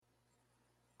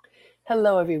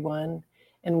Hello, everyone,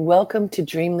 and welcome to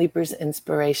Dream Leapers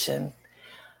Inspiration.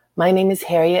 My name is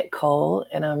Harriet Cole,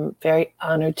 and I'm very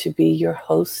honored to be your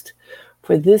host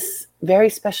for this very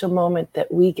special moment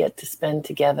that we get to spend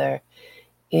together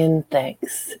in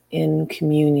thanks, in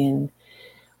communion,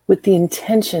 with the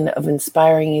intention of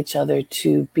inspiring each other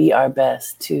to be our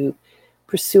best, to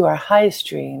pursue our highest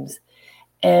dreams,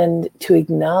 and to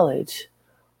acknowledge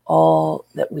all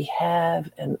that we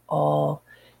have and all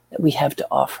that we have to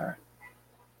offer.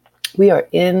 We are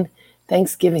in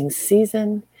Thanksgiving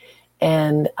season,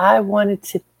 and I wanted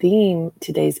to theme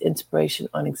today's inspiration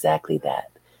on exactly that,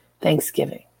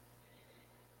 Thanksgiving.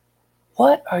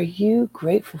 What are you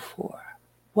grateful for?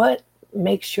 What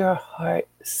makes your heart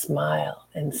smile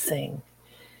and sing?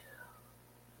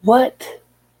 What,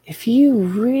 if you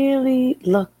really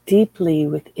look deeply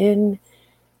within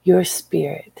your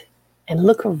spirit and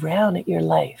look around at your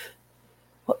life,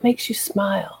 what makes you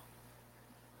smile?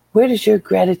 Where does your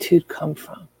gratitude come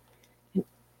from?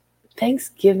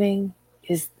 Thanksgiving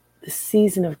is the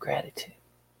season of gratitude,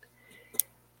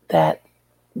 that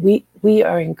we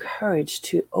are encouraged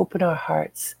to open our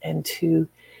hearts and to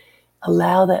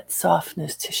allow that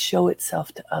softness to show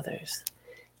itself to others,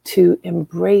 to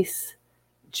embrace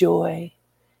joy,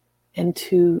 and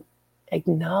to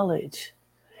acknowledge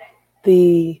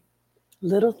the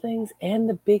little things and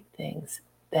the big things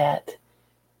that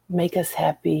make us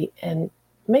happy and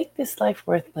make this life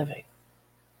worth living.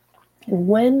 And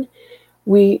when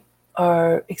we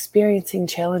are experiencing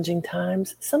challenging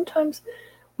times, sometimes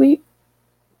we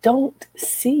don't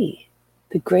see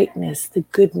the greatness, the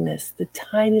goodness, the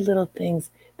tiny little things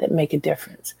that make a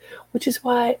difference, which is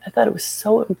why I thought it was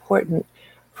so important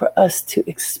for us to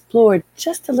explore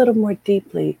just a little more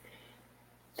deeply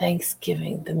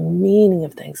Thanksgiving, the meaning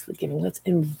of Thanksgiving. Let's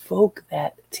invoke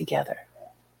that together.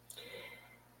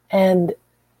 And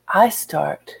I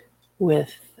start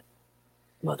with,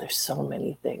 well, there's so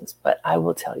many things, but I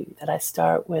will tell you that I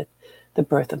start with the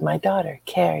birth of my daughter,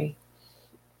 Carrie.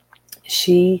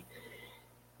 She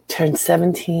turned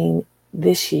 17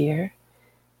 this year.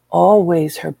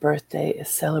 Always her birthday is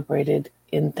celebrated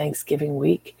in Thanksgiving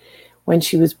week. When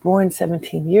she was born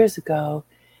 17 years ago,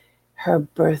 her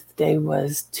birthday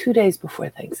was 2 days before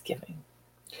Thanksgiving.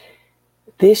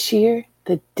 This year,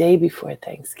 the day before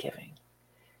Thanksgiving.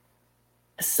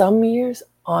 Some years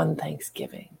on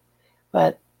Thanksgiving.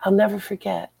 But I'll never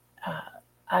forget,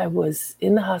 I was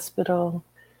in the hospital.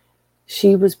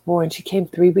 She was born. She came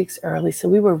 3 weeks early, so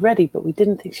we were ready, but we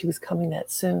didn't think she was coming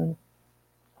that soon.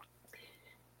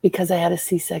 Because I had a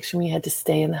C-section, we had to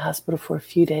stay in the hospital for a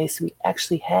few days, so we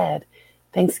actually had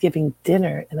Thanksgiving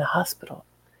dinner in the hospital.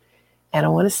 And I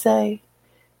want to say,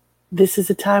 this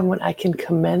is a time when I can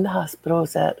commend the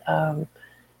hospitals at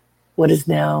what is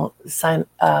now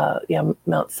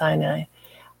Mount Sinai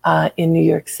in New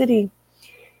York City.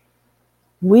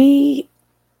 We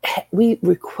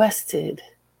requested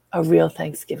a real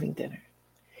Thanksgiving dinner,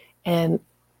 and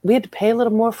we had to pay a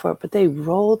little more for it, but they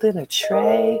rolled in a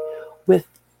tray with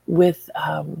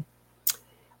a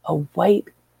white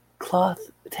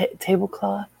cloth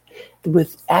tablecloth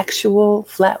with actual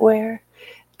flatware.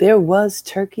 There was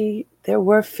turkey, there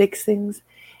were fixings,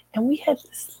 and we had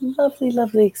this lovely,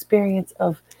 lovely experience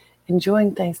of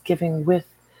enjoying Thanksgiving with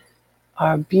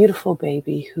our beautiful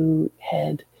baby who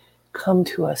had come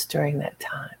to us during that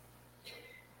time.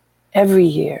 Every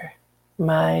year,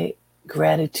 my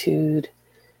gratitude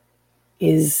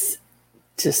is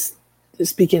just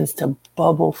begins to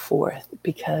bubble forth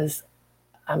because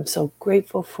I'm so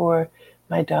grateful for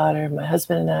my daughter. My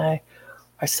husband and I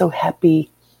are so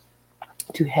happy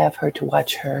to have her, to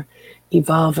watch her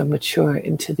evolve and mature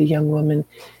into the young woman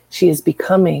she is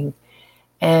becoming.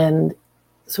 And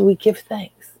so we give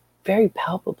thanks very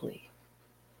palpably.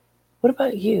 What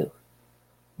about you?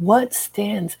 What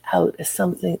stands out as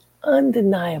something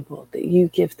undeniable that you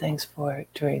give thanks for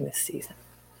during this season?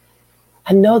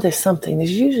 I know there's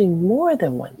usually more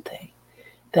than one thing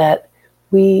that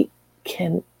we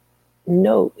can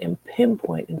note and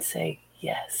pinpoint and say,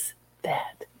 yes,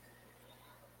 that.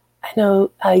 I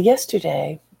know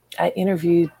yesterday I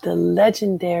interviewed the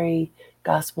legendary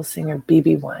gospel singer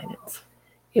BB Winans.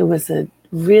 It was a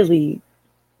really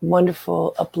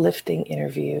wonderful, uplifting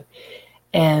interview.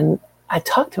 And I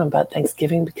talked to him about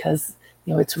Thanksgiving because,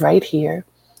 it's right here,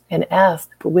 and asked,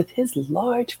 but with his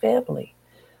large family,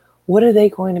 what are they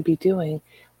going to be doing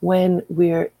when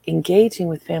we're engaging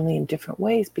with family in different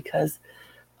ways because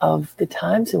of the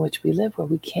times in which we live where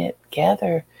we can't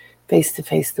gather face to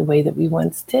face the way that we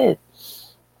once did?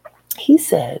 He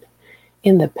said,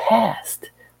 in the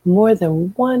past, more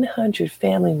than 100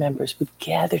 family members would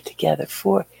gather together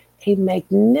for a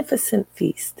magnificent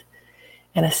feast.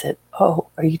 And I said, oh,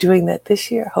 are you doing that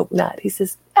this year? Hope not. He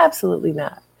says, absolutely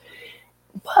not.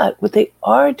 But what they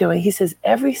are doing, he says,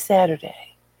 every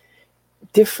Saturday,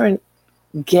 different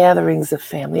gatherings of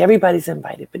family, everybody's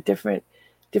invited, but different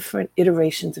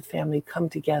iterations of family come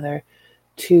together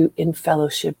to in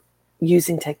fellowship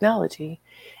using technology.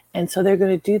 And so they're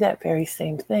going to do that very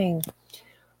same thing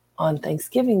on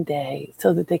Thanksgiving Day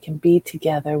so that they can be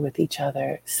together with each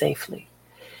other safely.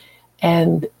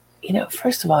 And,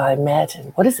 first of all, I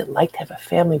imagine, what is it like to have a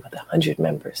family with 100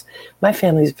 members? My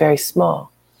family is very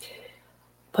small.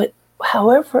 But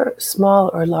however small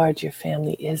or large your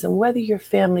family is, and whether your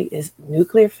family is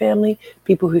nuclear family,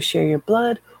 people who share your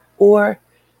blood, or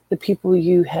the people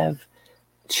you have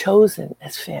chosen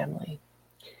as family,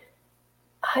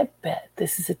 I bet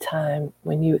this is a time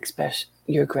when you express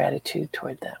your gratitude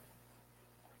toward them.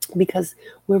 Because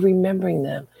we're remembering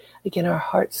them. Again, our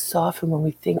hearts soften when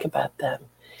we think about them.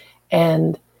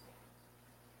 And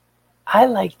I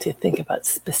like to think about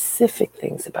specific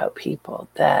things about people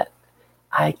that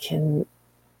I can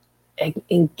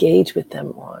engage with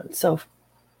them on. So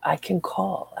I can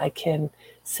call, I can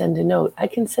send a note, I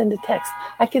can send a text,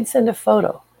 I can send a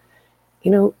photo.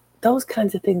 Those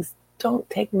kinds of things don't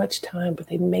take much time, but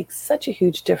they make such a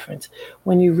huge difference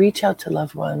when you reach out to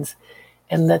loved ones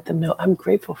and let them know, I'm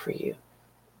grateful for you.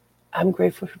 I'm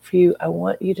grateful for you. I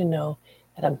want you to know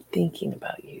that I'm thinking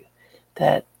about you,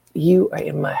 that you are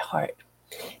in my heart.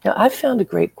 Now, I found a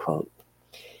great quote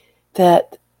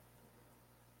that,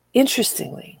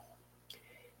 interestingly,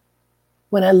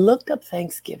 when I looked up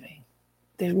Thanksgiving,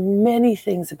 there's many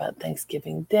things about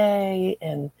Thanksgiving Day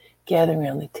and gathering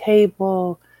around the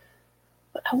table,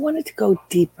 but I wanted to go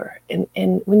deeper. And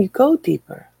when you go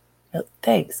deeper,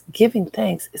 giving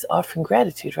thanks is offering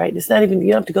gratitude, right? It's not even, you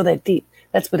don't have to go that deep.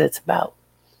 That's what it's about.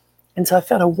 And so I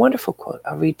found a wonderful quote.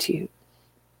 I'll read to you.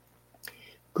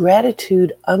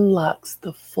 Gratitude unlocks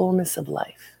the fullness of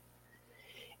life.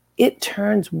 It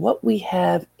turns what we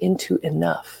have into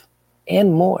enough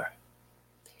and more.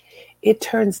 It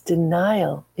turns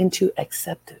denial into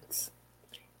acceptance,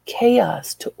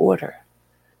 chaos to order,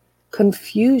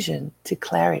 confusion to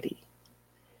clarity.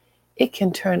 It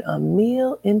can turn a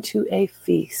meal into a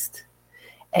feast,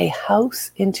 a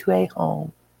house into a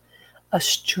home, a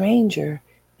stranger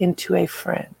into a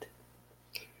friend.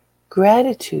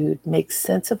 Gratitude makes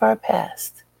sense of our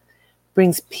past,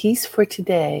 brings peace for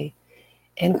today,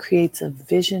 and creates a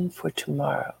vision for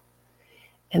tomorrow.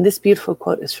 And this beautiful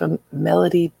quote is from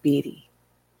Melody Beattie.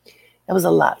 That was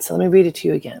a lot, so let me read it to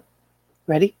you again.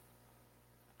 Ready?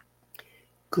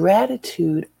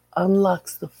 Gratitude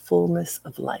unlocks the fullness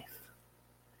of life.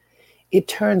 It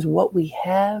turns what we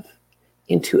have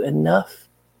into enough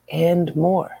and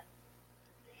more.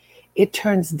 It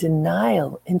turns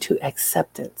denial into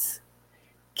acceptance,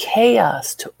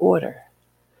 chaos to order,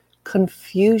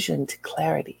 confusion to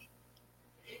clarity.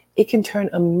 It can turn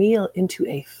a meal into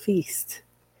a feast,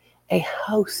 a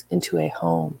house into a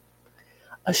home,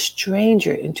 a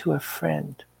stranger into a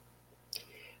friend.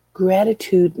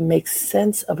 Gratitude makes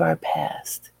sense of our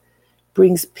past,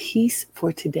 brings peace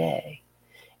for today,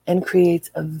 and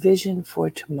creates a vision for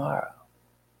tomorrow.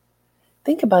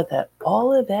 Think about that.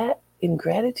 All of that in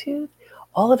gratitude,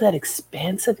 all of that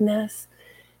expansiveness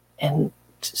and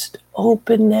just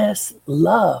openness,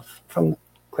 love from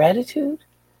gratitude.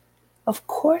 Of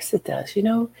course it does.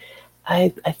 I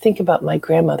think about my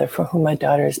grandmother, for whom my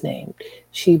daughter is named.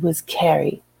 She was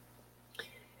Carrie.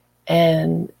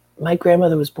 And my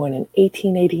grandmother was born in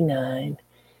 1889.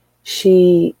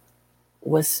 She's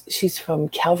from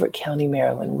Calvert County,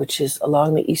 Maryland, which is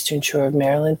along the eastern shore of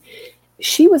Maryland.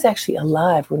 She was actually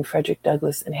alive when Frederick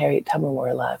Douglass and Harriet Tubman were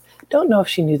alive. Don't know if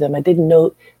she knew them. I didn't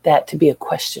know that to be a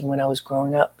question when I was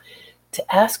growing up.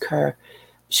 To ask her,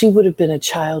 she would have been a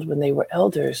child when they were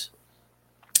elders,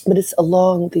 but it's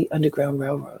along the Underground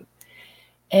Railroad.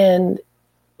 And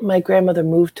my grandmother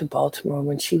moved to Baltimore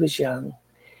when she was young.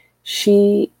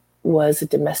 She was a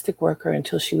domestic worker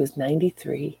until she was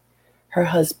 93. Her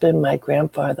husband, my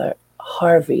grandfather,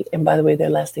 Harvey, and by the way, their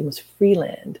last name was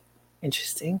Freeland.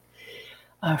 Interesting.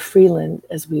 Freeland,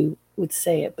 as we would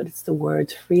say it, but it's the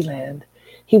words Freeland.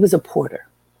 He was a porter.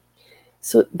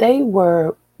 So they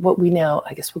were what we now,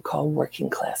 I guess, would call working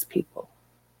class people.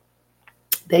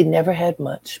 They never had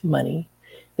much money.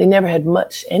 They never had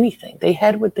much anything. They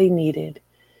had what they needed.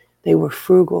 They were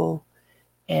frugal,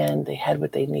 and they had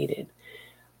what they needed.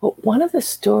 But one of the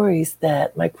stories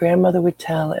that my grandmother would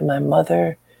tell and my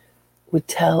mother would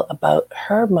tell about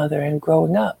her mother and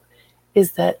growing up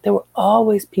is that there were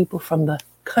always people from the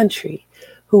country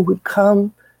who would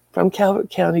come from Calvert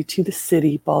County to the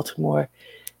city, Baltimore,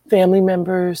 family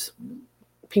members,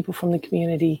 people from the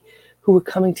community who were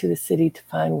coming to the city to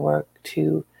find work,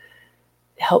 to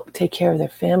help take care of their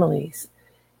families,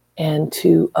 and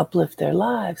to uplift their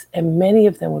lives. And many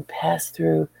of them would pass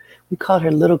through, we called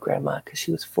her Little Grandma because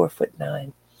she was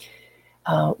 4'9",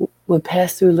 would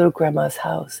pass through Little Grandma's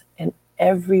house, and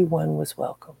everyone was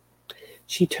welcome.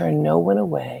 She turned no one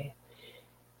away.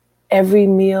 Every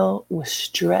meal was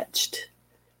stretched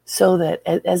so that,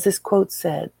 as this quote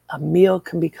said, a meal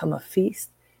can become a feast.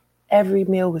 Every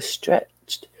meal was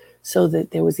stretched so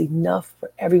that there was enough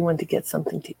for everyone to get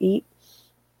something to eat.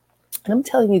 And I'm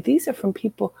telling you, these are from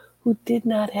people who did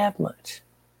not have much.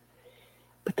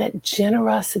 But that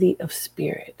generosity of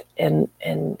spirit and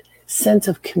sense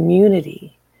of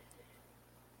community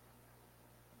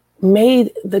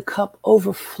made the cup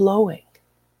overflowing.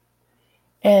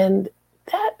 And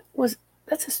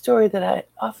that's a story that I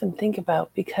often think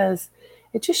about because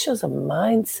it just shows a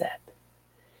mindset,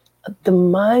 the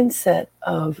mindset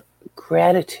of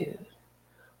gratitude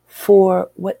for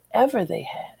whatever they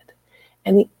had,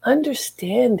 and the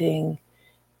understanding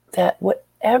that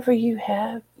whatever you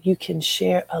have, you can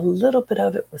share a little bit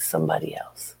of it with somebody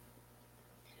else.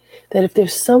 That if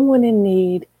there's someone in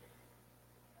need,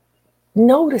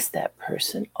 notice that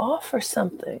person, offer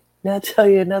something. Now I'll tell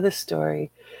you another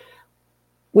story,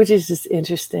 which is just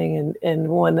interesting and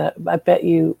one that I bet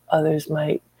you others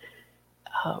might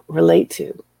relate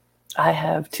to. I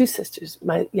have two sisters.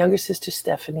 My younger sister,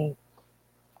 Stephanie,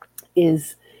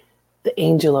 is the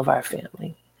angel of our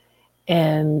family.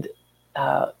 And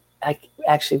I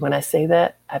actually, when I say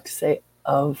that, I have to say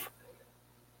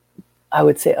I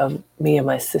would say of me and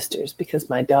my sisters, because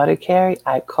my daughter, Carrie,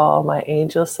 I call my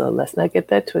angel, so let's not get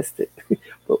that twisted.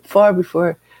 But far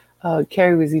before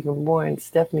Carrie was even born,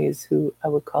 Stephanie is who I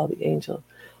would call the angel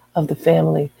of the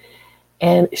family.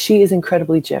 And she is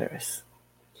incredibly generous.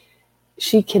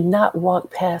 She cannot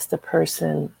walk past a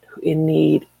person in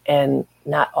need and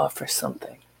not offer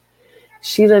something.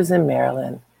 She lives in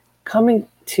Maryland. Coming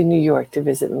to New York to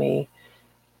visit me,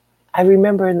 I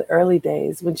remember in the early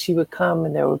days when she would come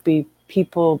and there would be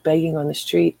people begging on the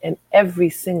street, and every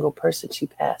single person she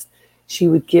passed, she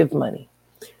would give money,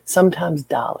 sometimes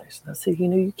dollars. And I said,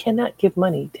 you cannot give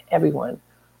money to everyone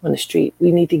on the street.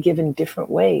 We need to give in different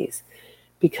ways,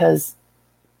 because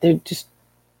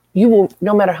you will,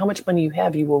 no matter how much money you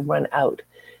have, you will run out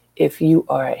if you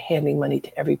are handing money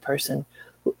to every person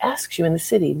who asks you in the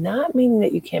city. Not meaning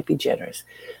that you can't be generous,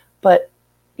 but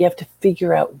you have to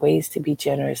figure out ways to be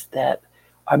generous that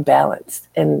are balanced.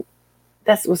 And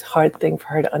that was a hard thing for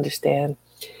her to understand.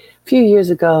 A few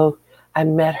years ago, I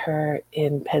met her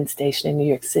in Penn Station in New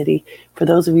York City. For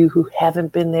those of you who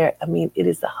haven't been there, I mean, it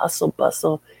is the hustle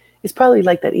bustle. It's probably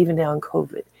like that even now in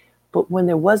COVID. But when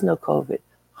there was no COVID,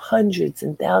 hundreds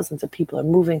and thousands of people are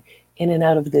moving in and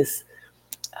out of this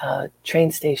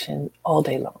train station all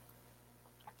day long.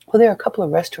 Well, there are a couple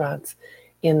of restaurants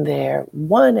in there,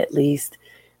 one at least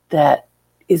that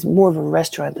is more of a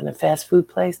restaurant than a fast food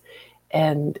place.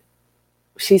 And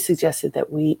she suggested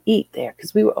that we eat there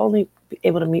because we were only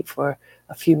able to meet for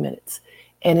a few minutes.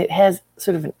 And it has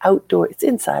sort of an outdoor, it's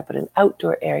inside, but an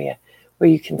outdoor area where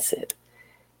you can sit.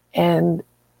 And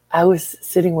I was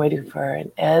sitting waiting for her.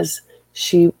 And as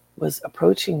she was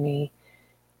approaching me,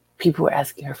 people were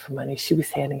asking her for money. She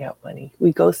was handing out money.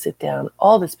 We go sit down.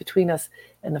 All this between us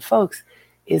and the folks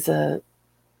is a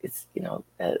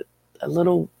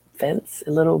little fence,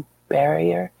 a little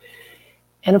barrier.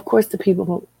 And of course, the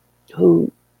people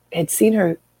who had seen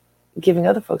her giving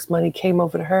other folks money came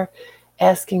over to her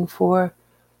asking for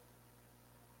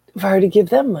her to give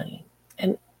them money.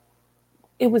 And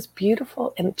it was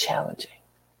beautiful and challenging.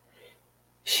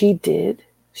 She did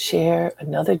share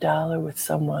another dollar with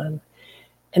someone.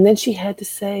 And then she had to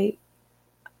say,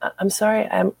 I'm sorry,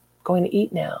 I'm going to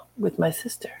eat now with my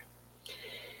sister.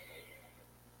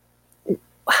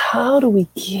 How do we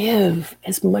give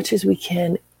as much as we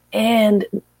can and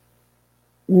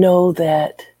know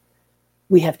that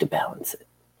we have to balance it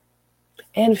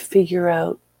and figure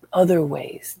out other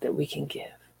ways that we can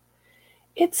give?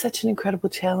 It's such an incredible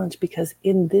challenge because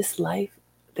in this life,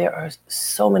 there are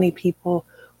so many people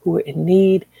who are in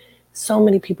need, so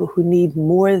many people who need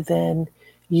more than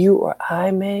you or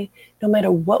I may. No matter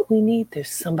what we need,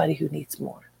 there's somebody who needs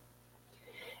more.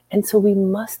 And so we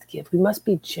must give. We must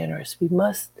be generous. We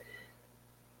must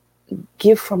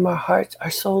give from our hearts,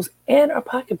 our souls, and our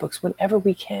pocketbooks whenever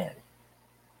we can.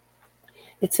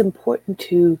 It's important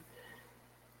to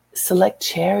select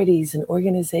charities and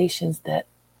organizations that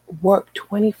work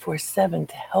 24/7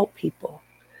 to help people.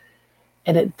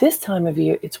 And at this time of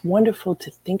year, it's wonderful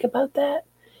to think about that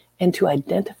and to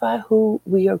identify who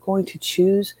we are going to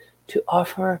choose to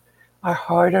offer our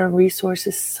hard-earned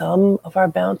resources, some of our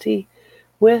bounty,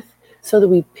 with, so that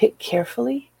we pick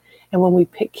carefully. And when we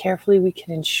pick carefully, we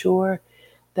can ensure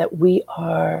that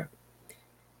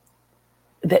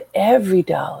that every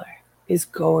dollar is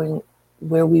going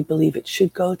where we believe it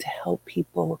should go, to help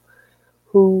people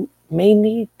who may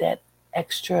need that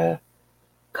extra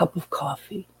cup of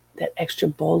coffee, that extra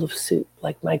bowl of soup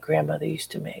like my grandmother used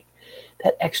to make,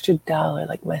 that extra dollar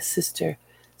like my sister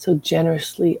so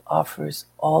generously offers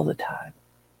all the time.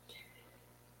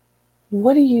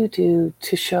 What do you do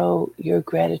to show your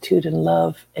gratitude and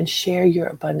love and share your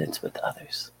abundance with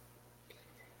others?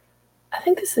 I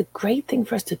think this is a great thing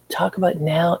for us to talk about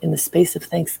now in the space of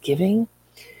Thanksgiving,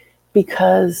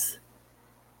 because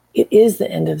it is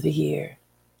the end of the year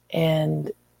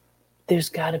and there's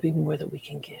got to be more that we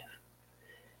can give.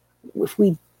 If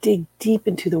we dig deep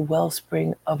into the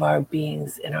wellspring of our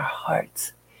beings and our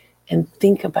hearts and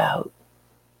think about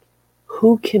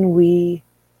who can we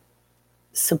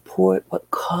support,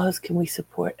 what cause can we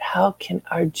support, how can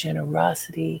our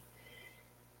generosity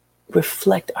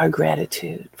reflect our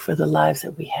gratitude for the lives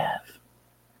that we have.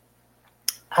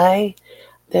 I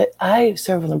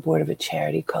serve on the board of a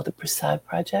charity called the Prasad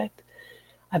Project.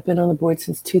 I've been on the board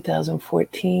since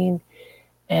 2014,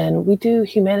 and we do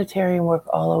humanitarian work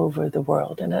all over the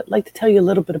world. And I'd like to tell you a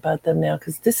little bit about them now,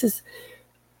 because this is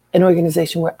an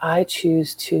organization where I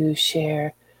choose to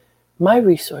share my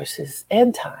resources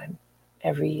and time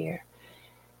every year.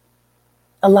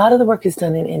 A lot of the work is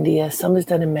done in India, some is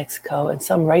done in Mexico, and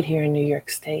some right here in New York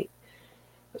State.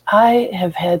 I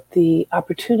have had the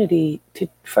opportunity to,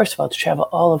 first of all, to travel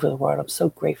all over the world. I'm so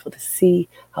grateful to see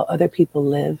how other people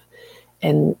live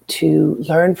and to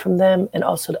learn from them, and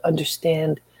also to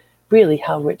understand really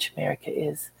how rich America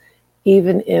is.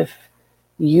 Even if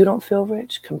you don't feel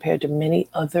rich compared to many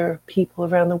other people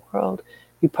around the world,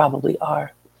 you probably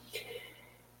are.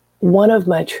 One of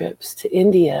my trips to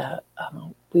India,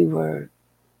 we were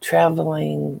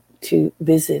traveling to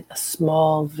visit a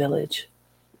small village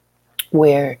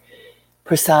where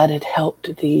Prasad had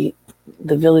helped the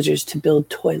villagers to build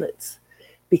toilets,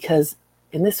 because,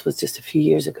 and this was just a few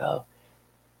years ago,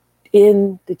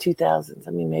 in the 2000s,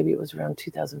 I mean, maybe it was around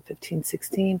 2015,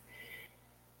 16,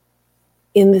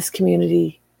 in this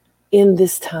community, in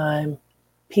this time,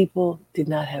 people did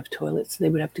not have toilets. They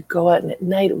would have to go out, and at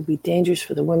night it would be dangerous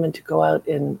for the women to go out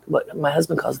in what my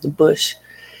husband calls the bush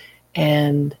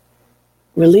and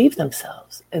relieve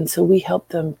themselves. And so we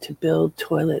helped them to build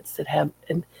toilets that have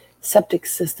a septic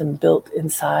system built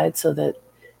inside so that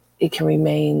it can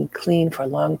remain clean for a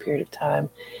long period of time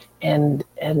and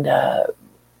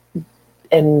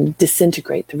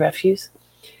disintegrate the refuse.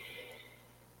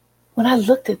 When I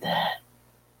looked at that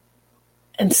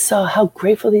and saw how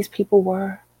grateful these people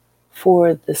were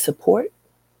for the support,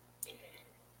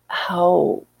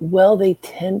 how well they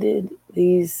tended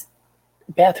these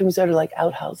bathrooms that are like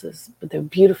outhouses, but they're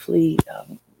beautifully,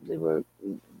 they were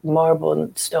marble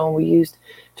and stone we used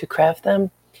to craft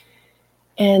them.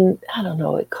 And I don't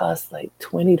know, it cost like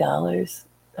 $20,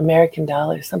 American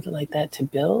dollars, something like that, to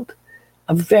build,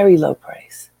 a very low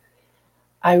price.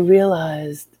 I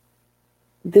realized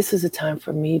this is a time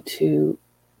for me to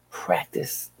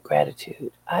practice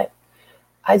gratitude.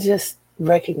 I just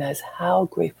recognize how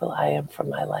grateful I am for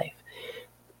my life.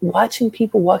 Watching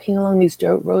people walking along these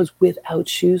dirt roads without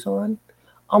shoes on,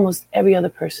 almost every other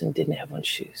person didn't have on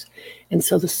shoes. And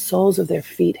so the soles of their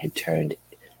feet had turned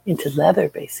into leather,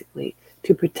 basically,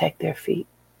 to protect their feet.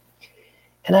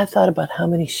 And I thought about how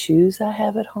many shoes I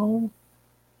have at home.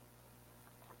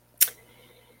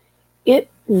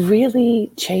 It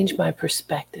really changed my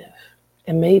perspective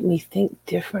and made me think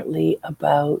differently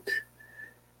about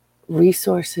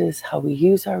resources, how we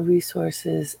use our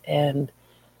resources, and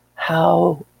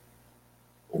how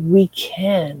we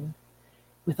can,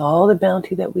 with all the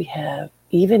bounty that we have,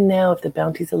 even now if the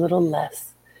bounty's a little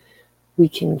less, we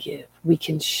can give. We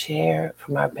can share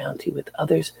from our bounty with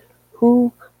others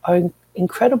who are in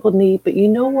incredible need. But you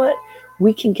know what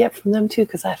we can get from them too,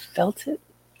 because I felt it.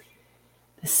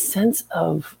 The sense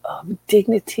of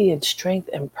dignity and strength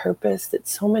and purpose that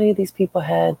so many of these people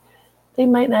had. They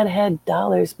might not have had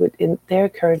dollars, but in their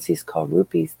currencies called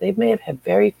rupees, they may have had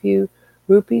very few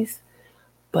rupees,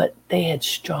 but they had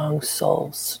strong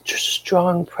souls,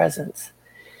 strong presence.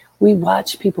 We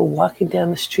watched people walking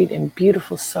down the street in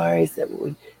beautiful saris that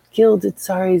were gilded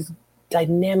saris,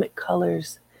 dynamic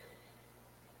colors.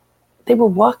 They were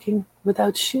walking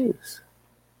without shoes,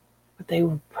 but they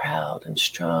were proud and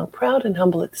strong, proud and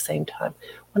humble at the same time.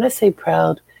 When I say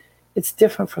proud, it's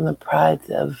different from the pride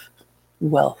of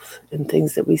wealth and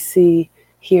things that we see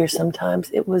here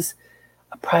sometimes. It was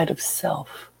a pride of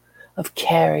self, of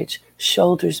carriage,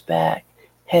 shoulders back,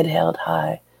 head held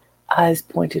high. eyes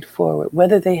pointed forward,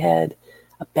 whether they had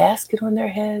a basket on their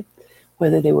head,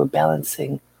 whether they were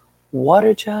balancing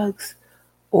water jugs,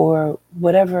 or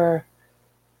whatever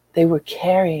they were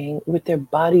carrying with their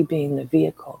body being the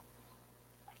vehicle.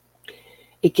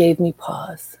 It gave me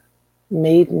pause,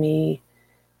 made me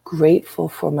grateful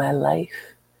for my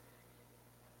life,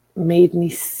 made me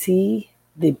see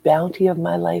the bounty of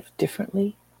my life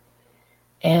differently,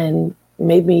 and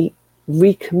made me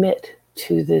recommit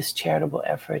to this charitable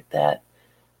effort that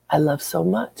I love so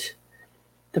much,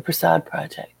 the Prasad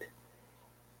Project.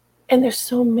 And there's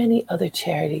so many other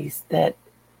charities that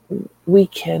we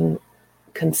can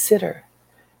consider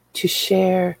to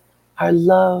share our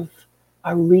love,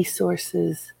 our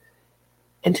resources,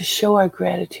 and to show our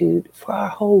gratitude for our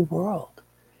whole world.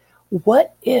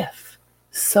 What if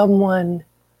someone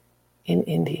in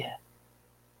India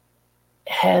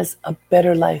has a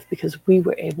better life because we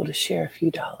were able to share a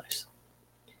few dollars?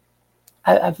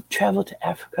 I've traveled to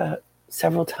Africa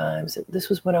several times. This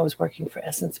was when I was working for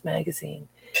Essence Magazine.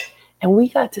 And we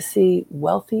got to see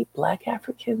wealthy Black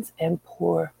Africans and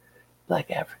poor Black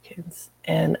Africans.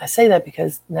 And I say that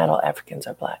because not all Africans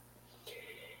are Black.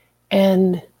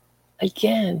 And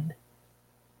again,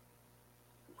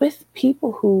 with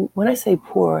people who, when I say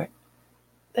poor,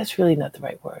 that's really not the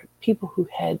right word. People who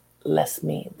had less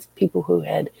means, people who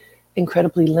had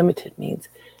incredibly limited means,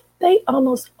 they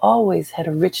almost always had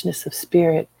a richness of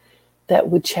spirit that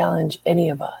would challenge any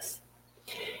of us.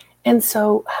 And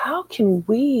so how can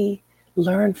we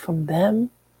learn from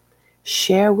them,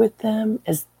 share with them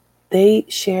as they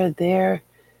share their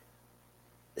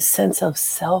sense of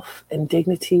self and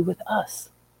dignity with us?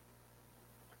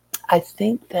 I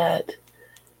think that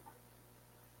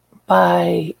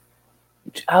by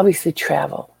obviously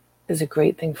travel is a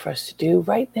great thing for us to do.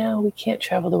 Right now, we can't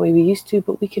travel the way we used to,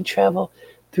 but we can travel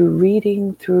through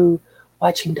reading, through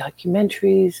watching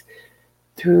documentaries,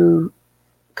 through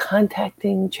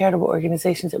contacting charitable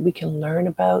organizations that we can learn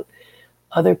about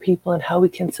other people and how we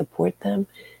can support them.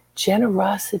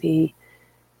 Generosity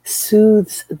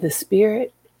soothes the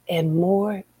spirit, and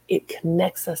more, it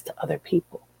connects us to other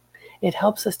people. It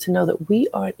helps us to know that we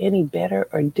aren't any better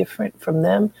or different from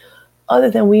them, other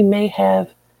than we may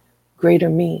have greater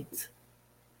means.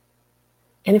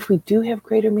 And if we do have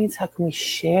greater means, how can we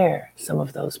share some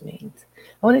of those means?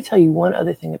 I want to tell you one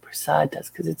other thing that Prasad does,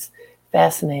 because it's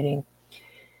fascinating.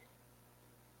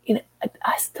 You know,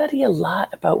 I study a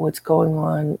lot about what's going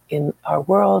on in our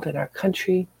world and our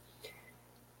country.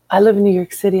 I live in New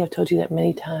York City. I've told you that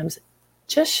many times.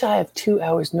 Just shy of 2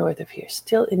 hours north of here,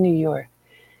 still in New York,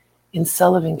 in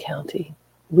Sullivan County,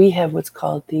 we have what's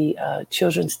called the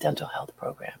Children's Dental Health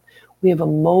Program. We have a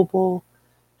mobile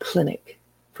clinic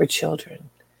for children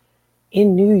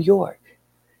in New York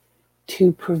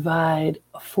to provide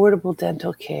affordable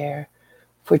dental care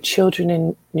for children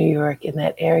in New York in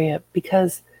that area,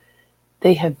 because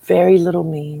they have very little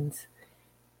means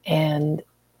and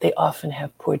they often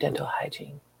have poor dental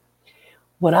hygiene.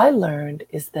 What I learned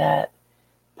is that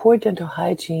poor dental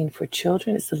hygiene for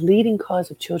children is the leading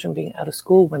cause of children being out of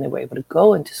school when they were able to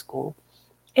go into school.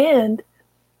 And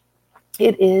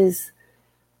it is,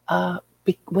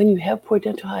 when you have poor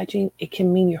dental hygiene, it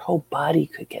can mean your whole body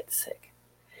could get sick.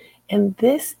 And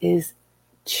this is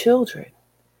children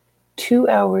 2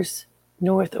 hours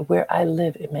north of where I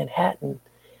live in Manhattan,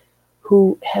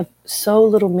 who have so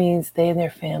little means, they and their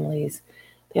families.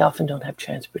 They often don't have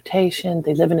transportation.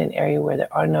 They live in an area where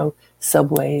there are no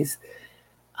subways.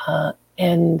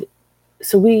 And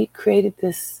so we created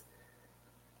this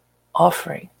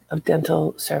offering of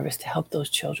dental service to help those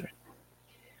children.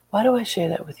 Why do I share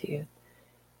that with you?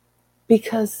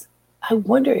 Because I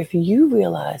wonder if you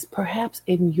realize perhaps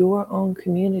in your own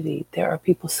community there are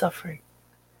people suffering.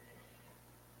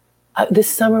 This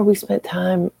summer we spent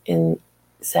time in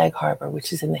Sag Harbor,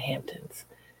 which is in the Hamptons.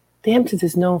 The Hamptons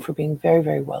is known for being very,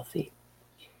 very wealthy.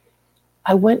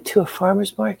 I went to a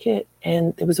farmer's market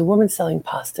and there was a woman selling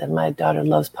pasta, and my daughter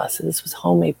loves pasta. This was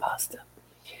homemade pasta.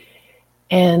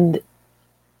 And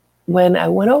when I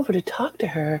went over to talk to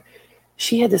her,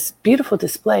 she had this beautiful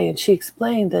display, and she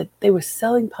explained that they were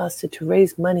selling pasta to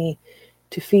raise money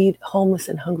to feed homeless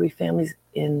and hungry families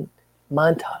in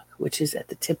Montauk, which is at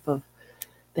the tip of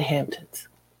the Hamptons.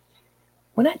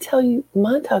 When I tell you,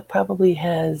 Montauk probably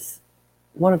has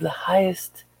one of the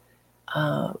highest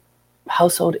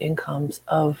household incomes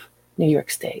of New York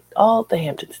State, all the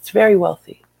Hamptons. It's very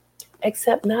wealthy,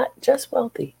 except not just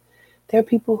wealthy. There are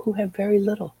people who have very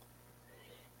little.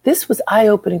 This was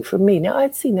eye-opening for me. Now,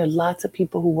 I'd seen there lots of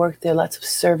people who work there, lots of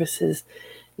services,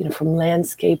 from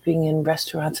landscaping and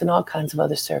restaurants and all kinds of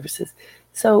other services.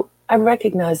 So I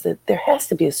recognize that there has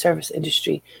to be a service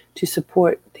industry to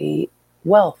support the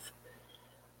wealth.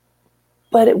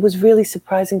 But it was really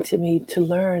surprising to me to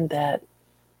learn that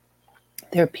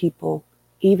there are people,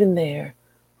 even there,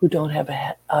 who don't have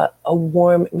a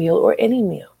warm meal or any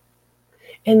meal.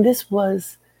 And it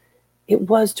was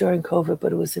during COVID,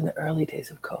 but it was in the early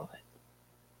days of COVID.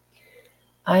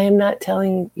 I am not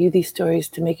telling you these stories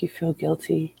to make you feel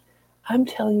guilty. I'm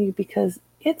telling you because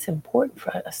it's important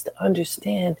for us to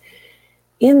understand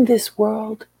in this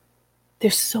world,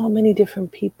 there's so many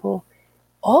different people.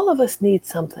 All of us need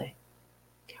something.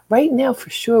 Right now, for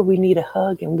sure, we need a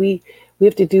hug, and we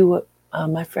have to do what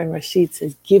my friend Rashid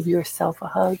says, give yourself a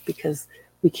hug, because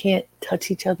we can't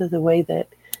touch each other the way that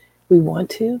we want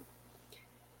to.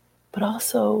 But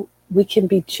also, we can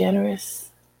be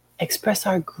generous, express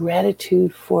our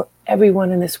gratitude for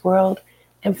everyone in this world,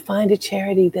 and find a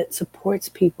charity that supports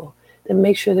people, that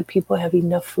makes sure that people have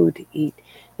enough food to eat,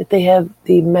 that they have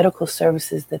the medical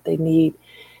services that they need.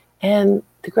 And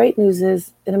the great news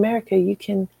is, in America, you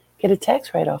can get a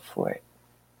tax write-off for it.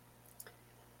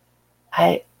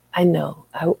 I know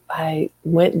I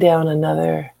went down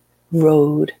another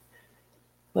road,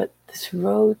 but this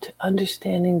road to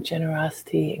understanding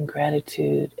generosity and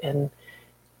gratitude and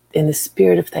in the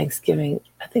spirit of Thanksgiving,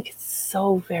 I think it's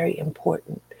so very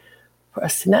important for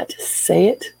us to not just say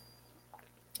it,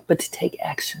 but to take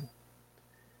action.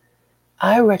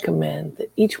 I recommend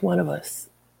that each one of us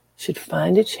should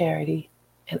find a charity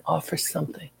and offer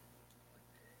something.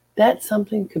 That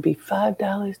something could be $5,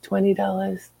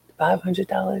 $20,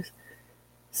 $500,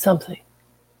 something.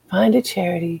 Find a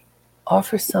charity,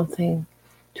 offer something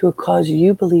to a cause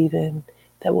you believe in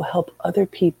that will help other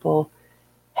people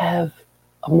have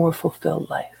a more fulfilled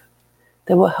life,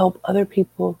 that will help other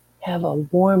people have a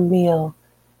warm meal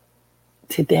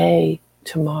today,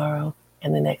 tomorrow,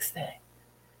 and the next day.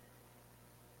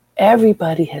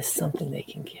 Everybody has something they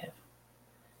can give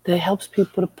that helps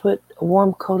people to put a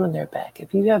warm coat on their back.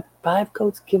 If you have 5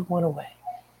 coats, give one away.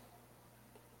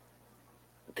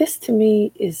 This to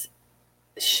me is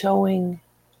showing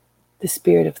the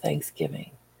spirit of Thanksgiving,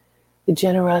 the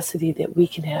generosity that we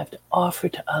can have to offer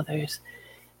to others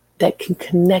that can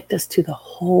connect us to the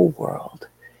whole world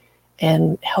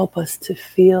and help us to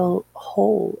feel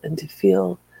whole and to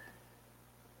feel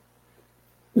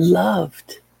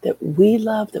loved, that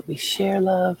we share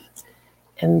love,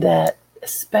 and that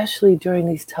especially during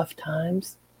these tough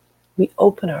times, we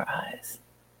open our eyes,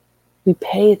 we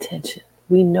pay attention,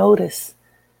 we notice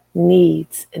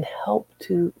needs and help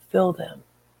to fill them.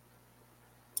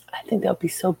 I think that would be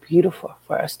so beautiful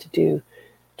for us to do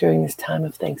during this time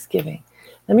of Thanksgiving.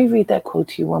 Let me read that quote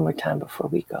to you one more time before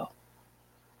we go.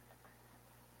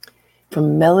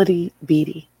 From Melody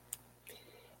Beattie.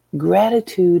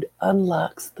 Gratitude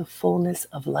unlocks the fullness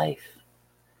of life.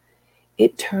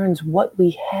 It turns what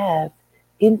we have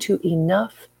into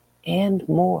enough and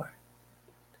more.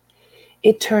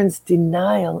 It turns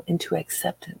denial into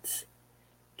acceptance,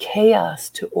 chaos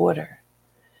to order,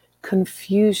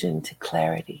 confusion to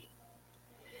clarity.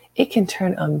 It can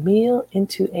turn a meal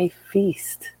into a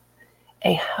feast,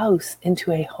 a house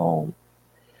into a home,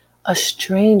 a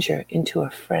stranger into a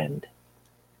friend.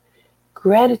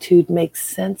 Gratitude makes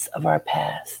sense of our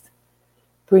past,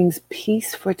 brings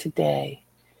peace for today,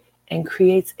 and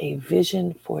creates a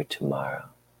vision for tomorrow.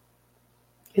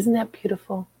 Isn't that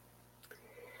beautiful?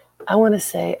 I want to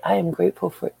say I am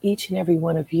grateful for each and every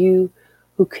one of you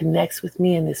who connects with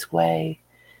me in this way.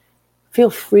 Feel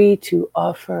free to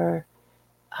offer,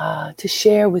 to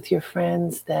share with your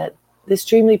friends that this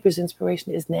Dream Leapers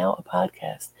Inspiration is now a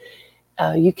podcast.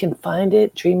 You can find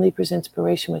it, Dream Leapers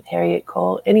Inspiration with Harriet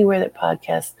Cole, anywhere that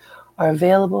podcasts are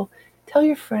available. Tell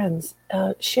your friends,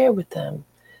 share with them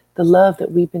the love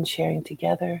that we've been sharing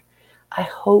together. I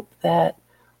hope that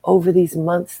over these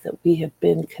months that we have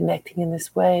been connecting in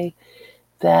this way,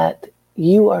 that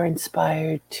you are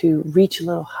inspired to reach a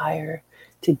little higher,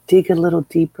 to dig a little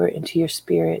deeper into your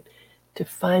spirit, to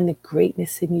find the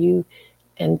greatness in you,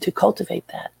 and to cultivate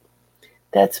that.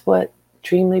 That's what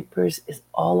Dream Leapers is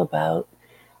all about.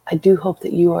 I do hope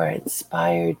that you are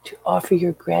inspired to offer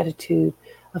your gratitude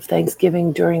of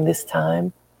Thanksgiving during this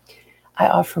time. I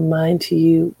offer mine to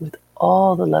you with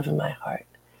all the love in my heart.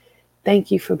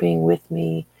 Thank you for being with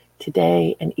me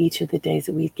today and each of the days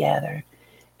that we gather.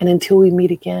 And until we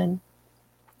meet again,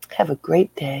 have a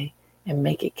great day and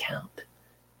make it count.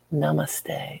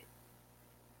 Namaste.